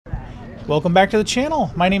Welcome back to the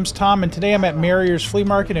channel. My name's Tom, and today I'm at Marrier's Flea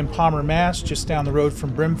Market in Palmer, Mass, just down the road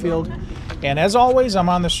from Brimfield. And as always, I'm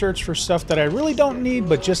on the search for stuff that I really don't need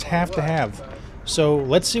but just have to have. So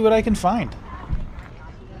let's see what I can find.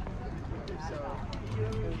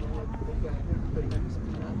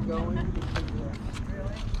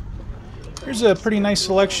 Here's a pretty nice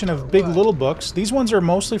selection of Big Little books. These ones are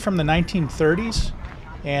mostly from the 1930s,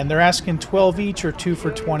 and they're asking 12 each or 2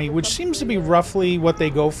 for 20, which seems to be roughly what they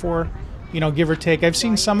go for, you know, give or take. I've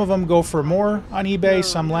seen some of them go for more on eBay,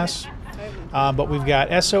 some less. But we've got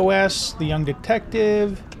SOS, The Young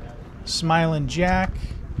Detective, Smilin' Jack.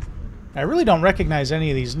 I really don't recognize any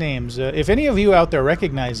of these names. If any of you out there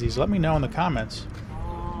recognize these, let me know in the comments.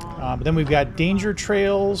 But then we've got Danger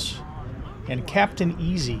Trails and Captain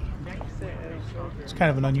Easy. It's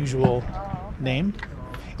kind of an unusual name.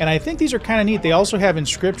 And I think these are kind of neat. They also have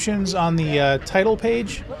inscriptions on the title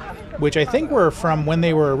page, which I think were from when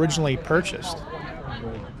they were originally purchased.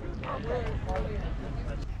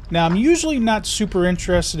 Now, I'm usually not super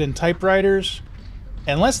interested in typewriters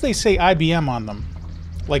unless they say IBM on them,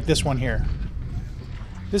 like this one here.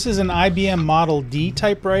 This is an IBM Model D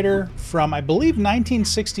typewriter from, I believe,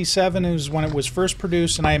 1967 is when it was first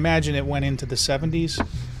produced, and I imagine it went into the 70s.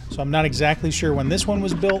 So I'm not exactly sure when this one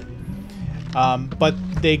was built. But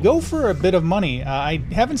they go for a bit of money. I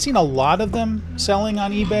haven't seen a lot of them selling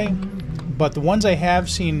on eBay, but the ones I have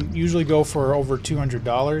seen usually go for over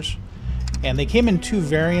 $200. And they came in 2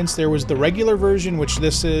 variants. There was the regular version, which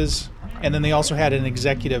this is, and then they also had an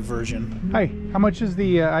executive version. Hi, how much is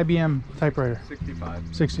the IBM typewriter? 65.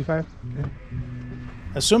 65? Okay.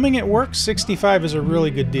 Assuming it works, 65 is a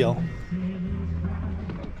really good deal.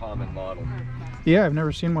 Uncommon model. Yeah, I've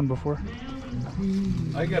never seen one before.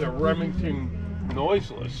 I got a Remington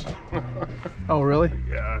noiseless. Oh, really?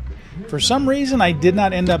 Yeah. For some reason, I did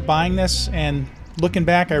not end up buying this, and looking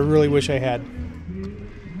back, I really wish I had.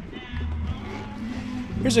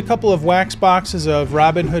 Here's a couple of wax boxes of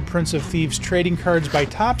Robin Hood Prince of Thieves trading cards by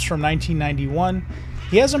Topps from 1991.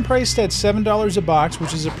 He has them priced at $7 a box,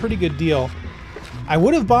 which is a pretty good deal. I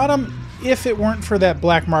would have bought them if it weren't for that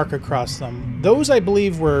black mark across them. Those, I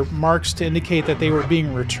believe, were marks to indicate that they were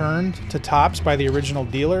being returned to Topps by the original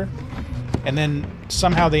dealer, and then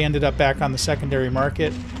somehow they ended up back on the secondary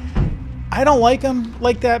market. I don't like them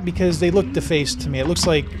like that because they look defaced to me. It looks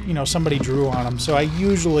like, you know, somebody drew on them, so I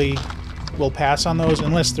usually will pass on those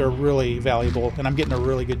unless they're really valuable and I'm getting a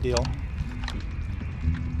really good deal.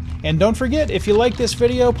 And don't forget, if you like this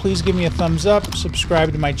video, please give me a thumbs up,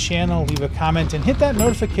 subscribe to my channel, leave a comment, and hit that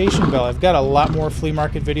notification bell. I've got a lot more flea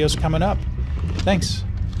market videos coming up. Thanks.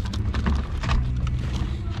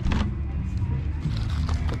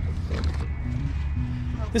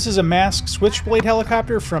 This is a masked Switchblade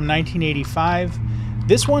helicopter from 1985.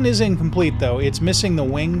 This one is incomplete though. It's missing the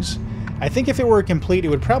wings. I think if it were complete, it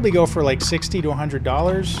would probably go for like $60 to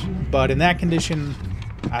 $100, but in that condition,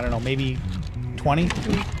 I don't know, maybe 20.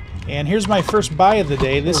 And here's my first buy of the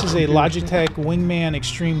day. This is a Logitech Wingman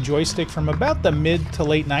Extreme joystick from about the mid to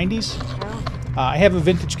late 90s. I have a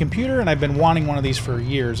vintage computer, and I've been wanting one of these for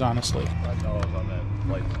years, honestly. $5 on that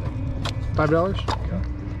flight stick. $5? Yeah.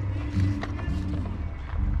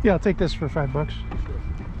 Yeah, I'll take this for $5.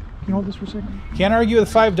 Can you hold this for a second? Can't argue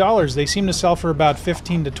with $5. They seem to sell for about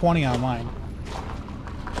 15 to 20 online.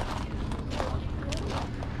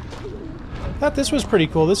 Thought this was pretty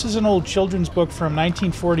cool. This is an old children's book from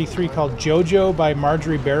 1943 called JoJo by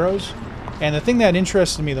Marjorie Barrows. And the thing that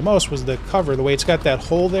interested me the most was the cover, the way it's got that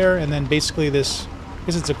hole there, and then basically this, I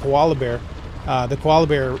guess it's a koala bear. The koala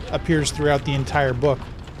bear appears throughout the entire book.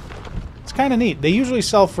 It's kind of neat. They usually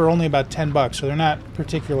sell for only about $10, so they're not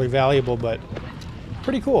particularly valuable, but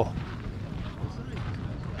pretty cool.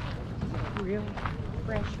 Real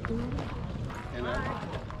fresh food.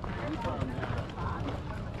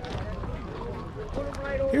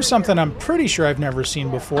 Here's something I'm pretty sure I've never seen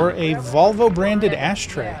before, a Volvo branded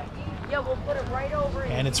ashtray. Yeah, we'll put it right over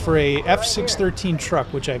And it's for a F613 truck,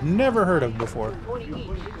 which I've never heard of before. 20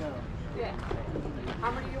 each. Yeah.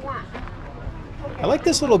 How many do you want? I like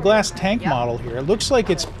this little glass tank model here. It looks like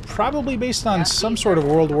it's probably based on some sort of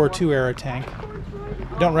World War II era tank.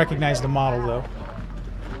 Don't recognize the model though.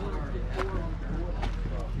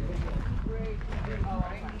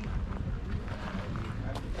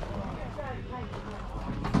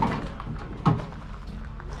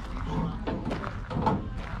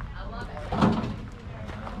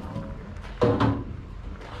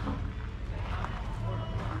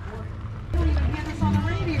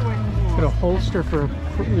 Got a holster for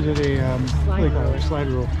is it a slide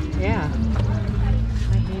rule? Yeah.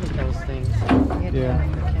 I hated those things. We had to go to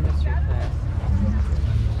the chemistry class.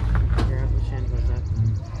 Figure out which end was up.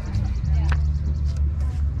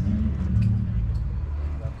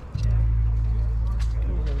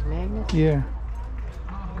 Yeah.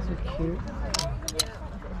 So cute.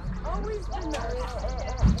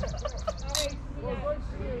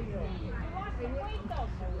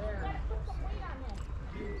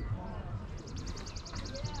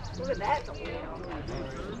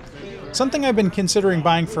 Something I've been considering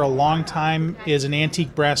buying for a long time is an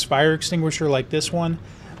antique brass fire extinguisher like this one,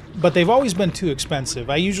 but they've always been too expensive.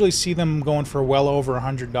 I usually see them going for well over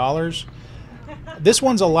 $100. This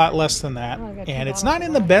one's a lot less than that, and it's not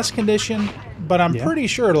in the best condition, but I'm pretty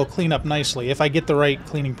sure it'll clean up nicely if I get the right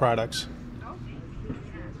cleaning products.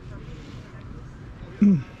 What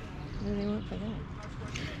do they want for that?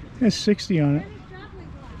 There's 60 on it.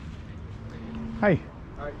 Hi.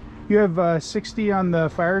 You have 60 on the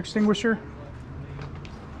fire extinguisher?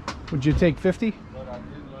 Would you take 50?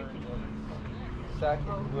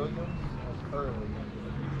 Second Williams early.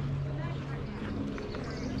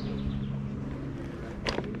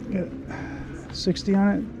 Yeah. 60 on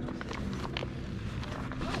it?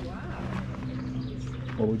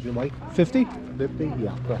 What would you like? 50? 50?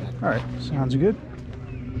 Yeah, go ahead. All right, sounds good.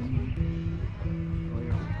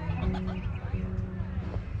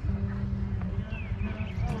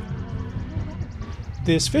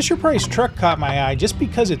 This Fisher-Price truck caught my eye just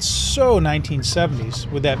because it's so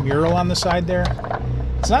 1970s with that mural on the side there.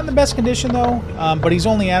 It's not in the best condition though, but he's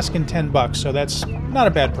only asking $10, so that's not a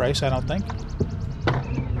bad price, I don't think.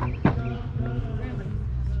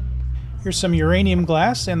 Here's some uranium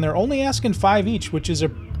glass, and they're only asking $5 each, which is a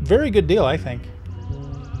very good deal, I think.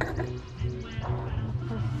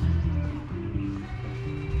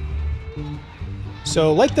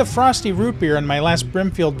 So, like the Frosty Root Beer in my last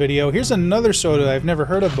Brimfield video, here's another soda I've never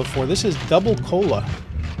heard of before. This is Double Cola.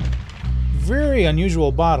 Very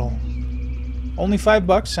unusual bottle. Only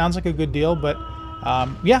 $5, sounds like a good deal, but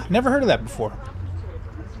yeah, never heard of that before.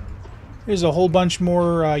 Here's a whole bunch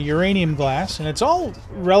more uranium glass, and it's all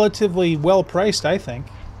relatively well priced, I think.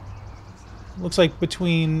 Looks like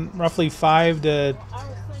between roughly $5 to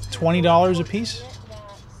 $20 a piece.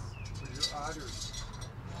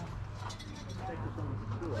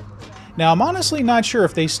 Now, I'm honestly not sure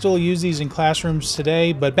if they still use these in classrooms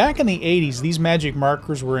today, but back in the 80s, these magic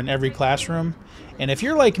markers were in every classroom. And if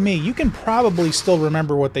you're like me, you can probably still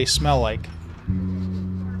remember what they smell like.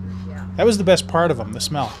 That was the best part of them, the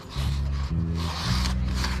smell.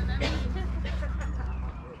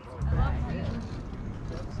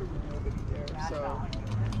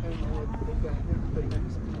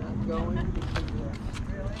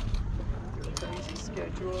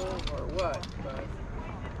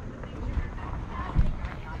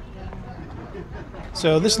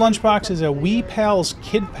 So this lunchbox is a Wee Pals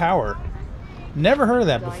Kid Power. Never heard of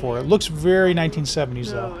that before. It looks very 1970s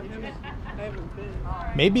though.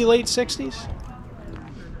 Maybe late 60s?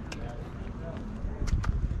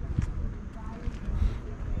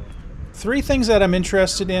 Three things that I'm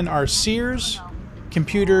interested in are Sears,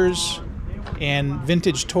 computers, and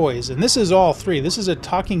vintage toys. And this is all three. This is a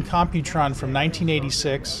talking Computron from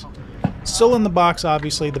 1986. Still in the box,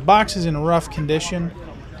 obviously. The box is in rough condition.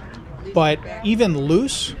 But even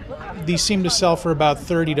loose, these seem to sell for about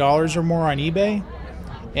 $30 or more on eBay.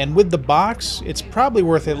 And with the box, it's probably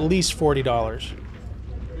worth at least $40.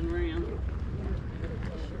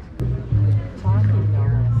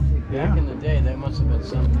 Back in the day, that must have been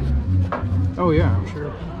something. Oh yeah, I'm sure.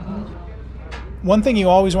 One thing you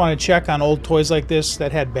always want to check on old toys like this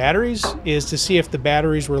that had batteries is to see if the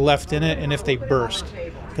batteries were left in it and if they burst.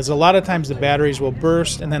 Because a lot of times the batteries will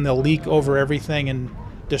burst and then they'll leak over everything and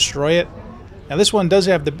destroy it. Now this one does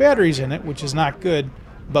have the batteries in it, which is not good,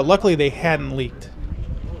 but luckily they hadn't leaked.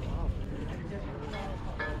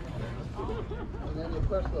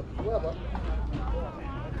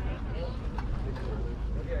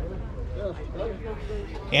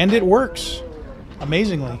 And it works,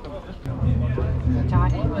 amazingly.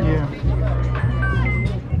 Yeah.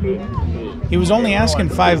 He was only asking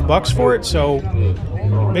 $5 for it, so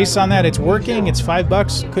based on that, it's working. It's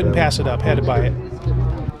 $5. Couldn't pass it up. Had to buy it.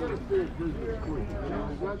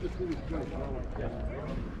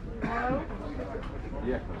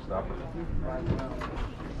 Yeah, can stop it.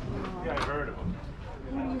 Yeah, I heard of them.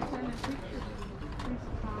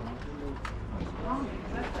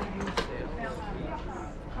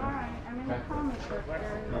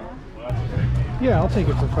 Yeah, I'll take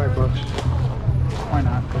it for $5. Why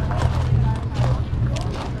not?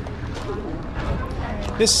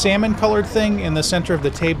 This salmon-colored thing in the center of the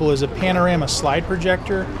table is a panorama slide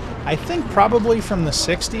projector. I think probably from the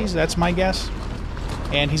 60s, that's my guess.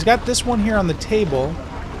 And he's got this one here on the table,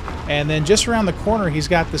 and then just around the corner he's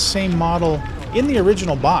got the same model in the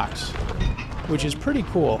original box, which is pretty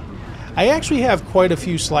cool. I actually have quite a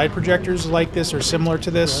few slide projectors like this or similar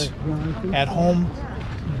to this at home,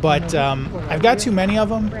 but I've got too many of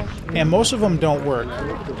them, and most of them don't work.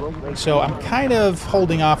 So I'm kind of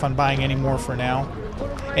holding off on buying any more for now.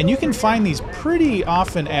 And you can find these pretty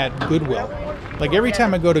often at Goodwill. Like every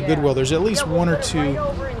time I go to Goodwill, there's at least one or two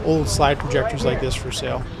old slide projectors like this for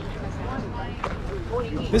sale.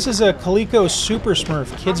 This is a Coleco Super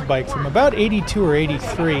Smurf kids bike from about 82 or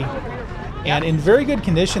 83. And in very good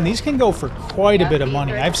condition. These can go for quite a bit of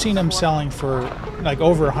money. I've seen them selling for like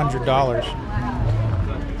over $100.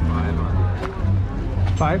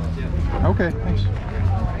 5? Okay, thanks.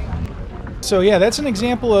 So yeah, that's an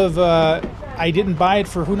example of I didn't buy it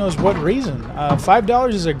for who knows what reason.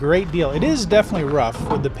 $5 is a great deal. It is definitely rough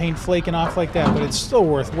with the paint flaking off like that, but it's still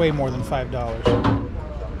worth way more than $5.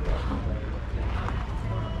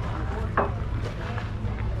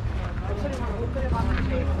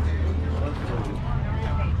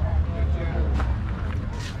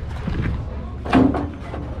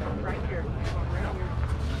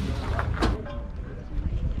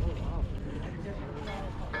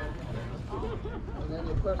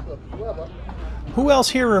 Who else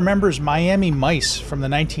here remembers Miami Mice from the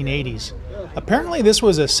 1980s? Apparently this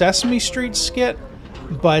was a Sesame Street skit,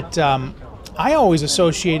 but I always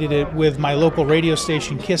associated it with my local radio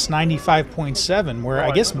station Kiss 95.7, where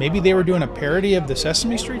I guess maybe they were doing a parody of the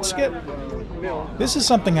Sesame Street skit. This is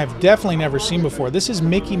something I've definitely never seen before. This is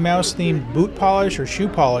Mickey Mouse themed boot polish or shoe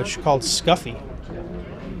polish called Scuffy.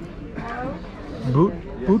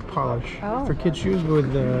 Boot polish for kids' shoes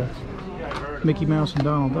with Mickey Mouse and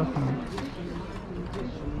Donald Duck on it.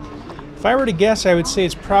 If I were to guess, I would say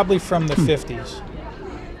it's probably from the 50s.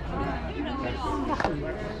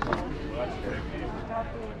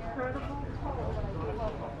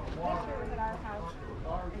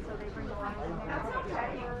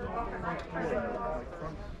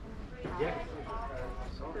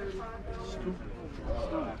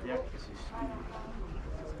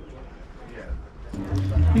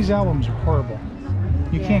 These albums are horrible.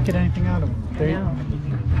 You can't get anything out of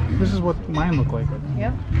them. This is what mine look like.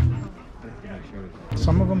 Yep.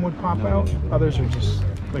 Some of them would pop out, others are just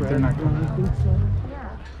like they're not coming.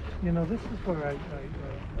 You know, this is where I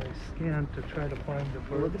scan to try to find the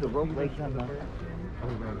bird. Look at the rope right on the bird.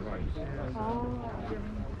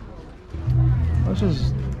 This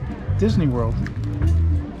is Disney World.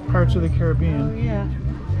 Pirates of the Caribbean. Oh, yeah.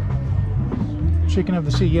 Chicken of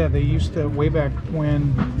the Sea. Yeah, they used to, way back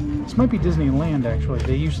when, this might be Disneyland actually,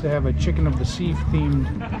 they used to have a Chicken of the Sea themed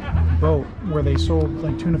boat where they sold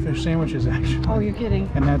like tuna fish sandwiches actually. Oh, you're kidding.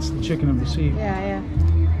 And that's the Chicken of the Sea. Yeah,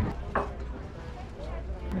 yeah.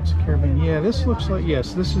 It's Caribbean. Yeah, this looks like,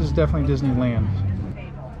 yes, this is definitely Disneyland.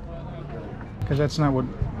 Because that's not what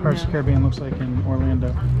Pirates of the Caribbean looks like in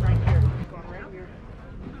Orlando.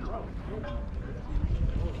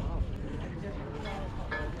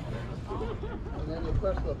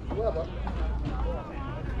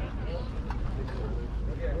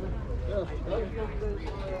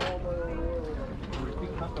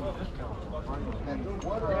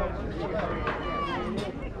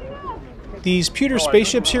 These pewter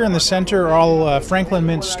spaceships here in the center are all Franklin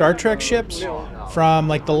Mint Star Trek ships from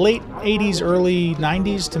like the late 80s, early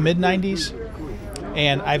 90s to mid 90s.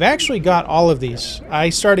 And I've actually got all of these. I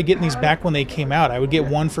started getting these back when they came out. I would get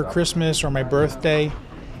one for Christmas or my birthday.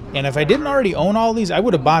 And if I didn't already own all these, I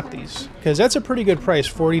would have bought these because that's a pretty good price,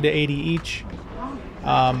 40 to 80 each.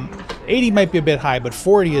 80 might be a bit high, but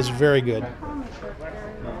 40 is very good.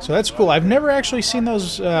 So that's cool. I've never actually seen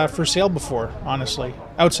those for sale before, honestly,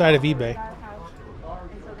 outside of eBay.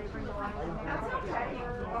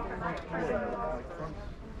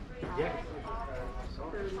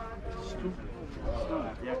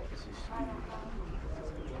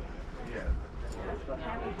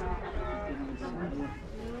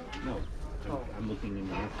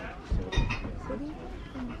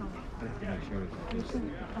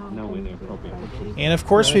 And of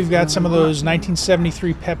course we've got some of those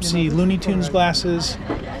 1973 Pepsi Looney Tunes glasses.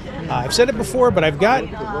 I've said it before, but I've got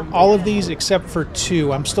all of these except for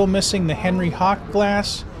two. I'm still missing the Henry Hawk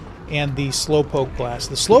glass and the Slowpoke glass.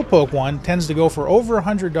 The Slowpoke one tends to go for over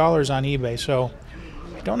 $100 on eBay, so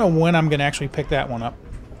I don't know when I'm going to actually pick that one up.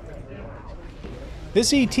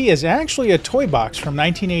 This ET is actually a toy box from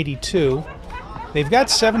 1982. They've got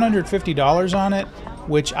 $750 on it,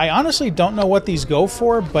 which I honestly don't know what these go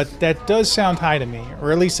for, but that does sound high to me,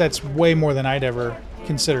 or at least that's way more than I'd ever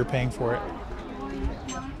consider paying for it.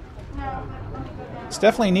 It's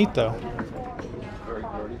definitely neat though.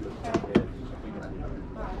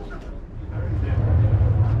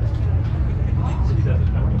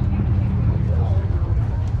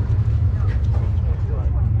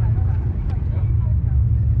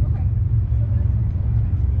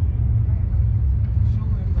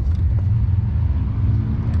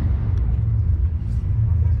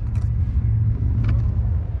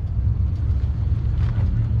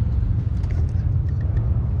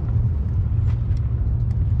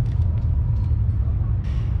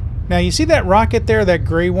 Now you see that rocket there, that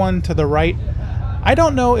gray one to the right? I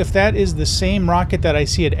don't know if that is the same rocket that I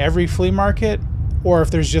see at every flea market or if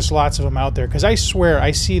there's just lots of them out there, because I swear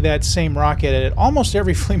I see that same rocket at almost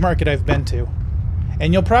every flea market I've been to.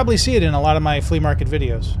 And you'll probably see it in a lot of my flea market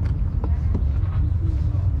videos.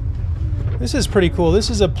 This is pretty cool. This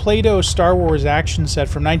is a Play-Doh Star Wars action set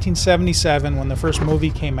from 1977 when the first movie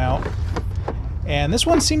came out. And this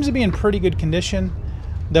one seems to be in pretty good condition.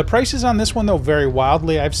 The prices on this one, though, vary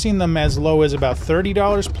wildly. I've seen them as low as about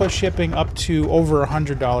 $30 plus shipping up to over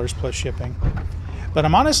 $100 plus shipping. But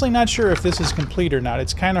I'm honestly not sure if this is complete or not.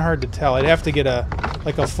 It's kind of hard to tell. I'd have to get a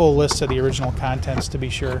full list of the original contents to be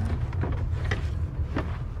sure.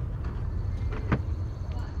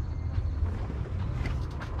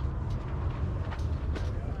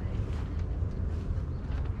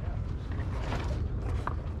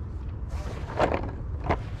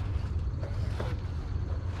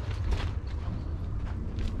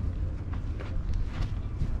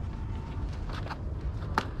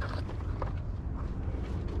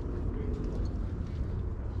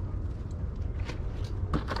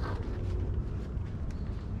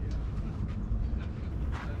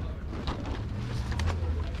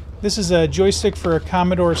 This is a joystick for a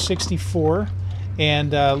Commodore 64,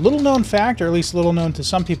 and little known fact, or at least little known to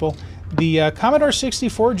some people, the Commodore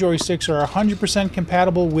 64 joysticks are 100%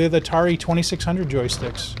 compatible with Atari 2600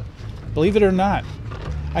 joysticks. Believe it or not.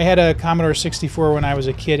 I had a Commodore 64 when I was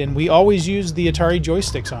a kid, and we always used the Atari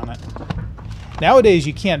joysticks on it. Nowadays,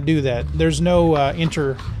 you can't do that. There's no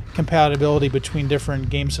intercompatibility between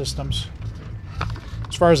different game systems,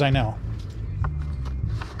 as far as I know.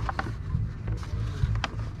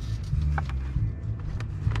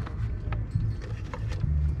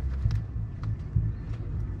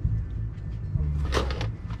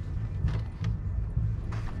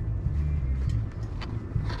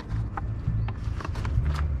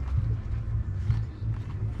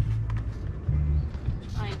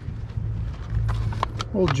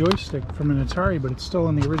 Old joystick from an Atari, but it's still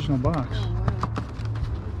in the original box.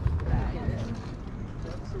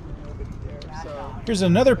 Here's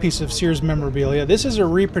another piece of Sears memorabilia. This is a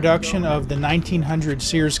reproduction of the 1900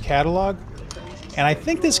 Sears catalog, and I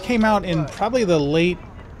think this came out in probably the late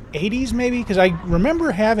 80s maybe, because I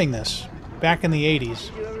remember having this back in the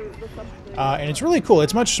 80s. And it's really cool.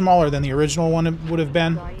 It's much smaller than the original one would have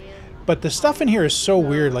been. But the stuff in here is so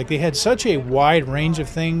weird. Like, they had such a wide range of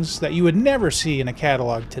things that you would never see in a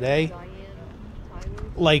catalog today.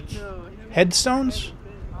 Like headstones.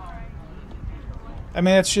 I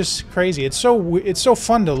mean, that's just crazy. It's so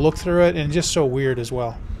fun to look through it, and just so weird as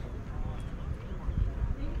well.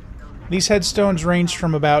 These headstones range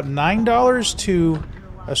from about $9 to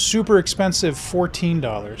a super expensive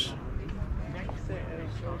 $14.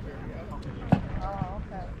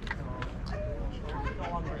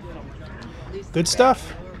 Good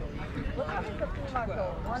stuff.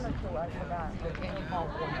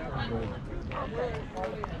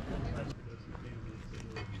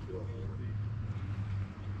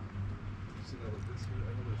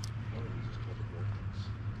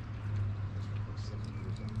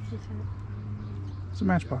 It's a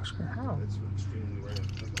Matchbox car. Oh.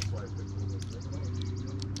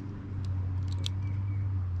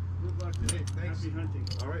 Hey, thanks. Happy hunting.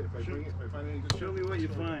 All right, if I find anything, just show me what you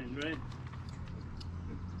find, right?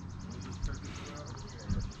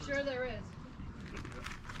 Sure there is.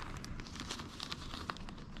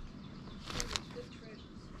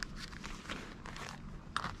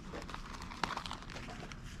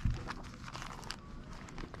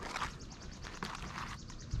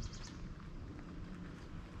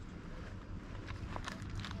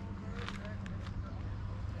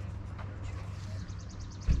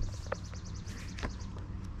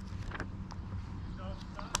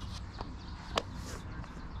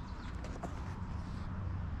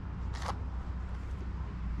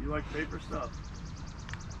 You like paper stuff?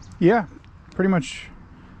 Yeah, pretty much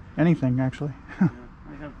anything, actually. Yeah,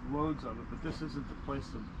 I have loads of it, but this isn't the place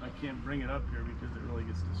to. I can't bring it up here because it really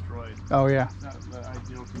gets destroyed. Oh, yeah. It's not the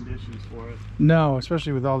ideal conditions for it. No,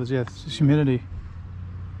 especially with all this, this humidity.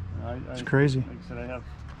 It's crazy. Like I said,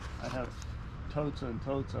 I have totes and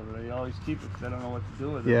totes of it. I always keep it because I don't know what to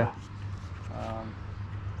do with it. Yeah.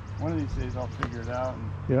 One of these days I'll figure it out,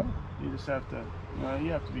 and Yeah. you just have to,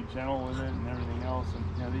 you have to be gentle with it and everything else.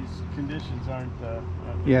 And these conditions aren't.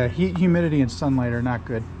 Yeah, heat, humidity, and sunlight are not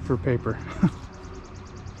good for paper.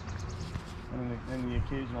 and the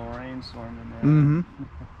occasional rainstorm in there.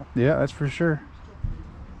 Mm-hmm. Yeah, that's for sure.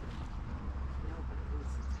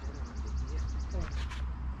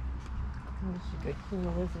 Good Queen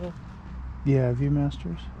Elizabeth. Yeah,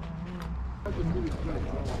 Viewmasters.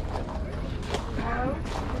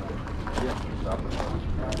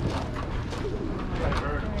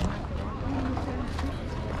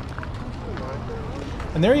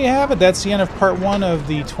 And there you have it. That's the end of part 1 of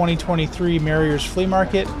the 2023 Marriers Flea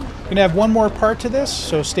Market. I'm going to have one more part to this,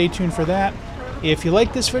 so stay tuned for that. If you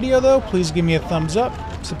like this video, though, please give me a thumbs up,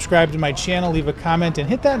 subscribe to my channel, leave a comment, and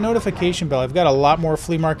hit that notification bell. I've got a lot more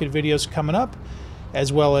flea market videos coming up,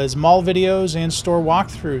 as well as mall videos and store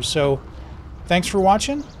walkthroughs. So thanks for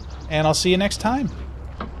watching, and I'll see you next time.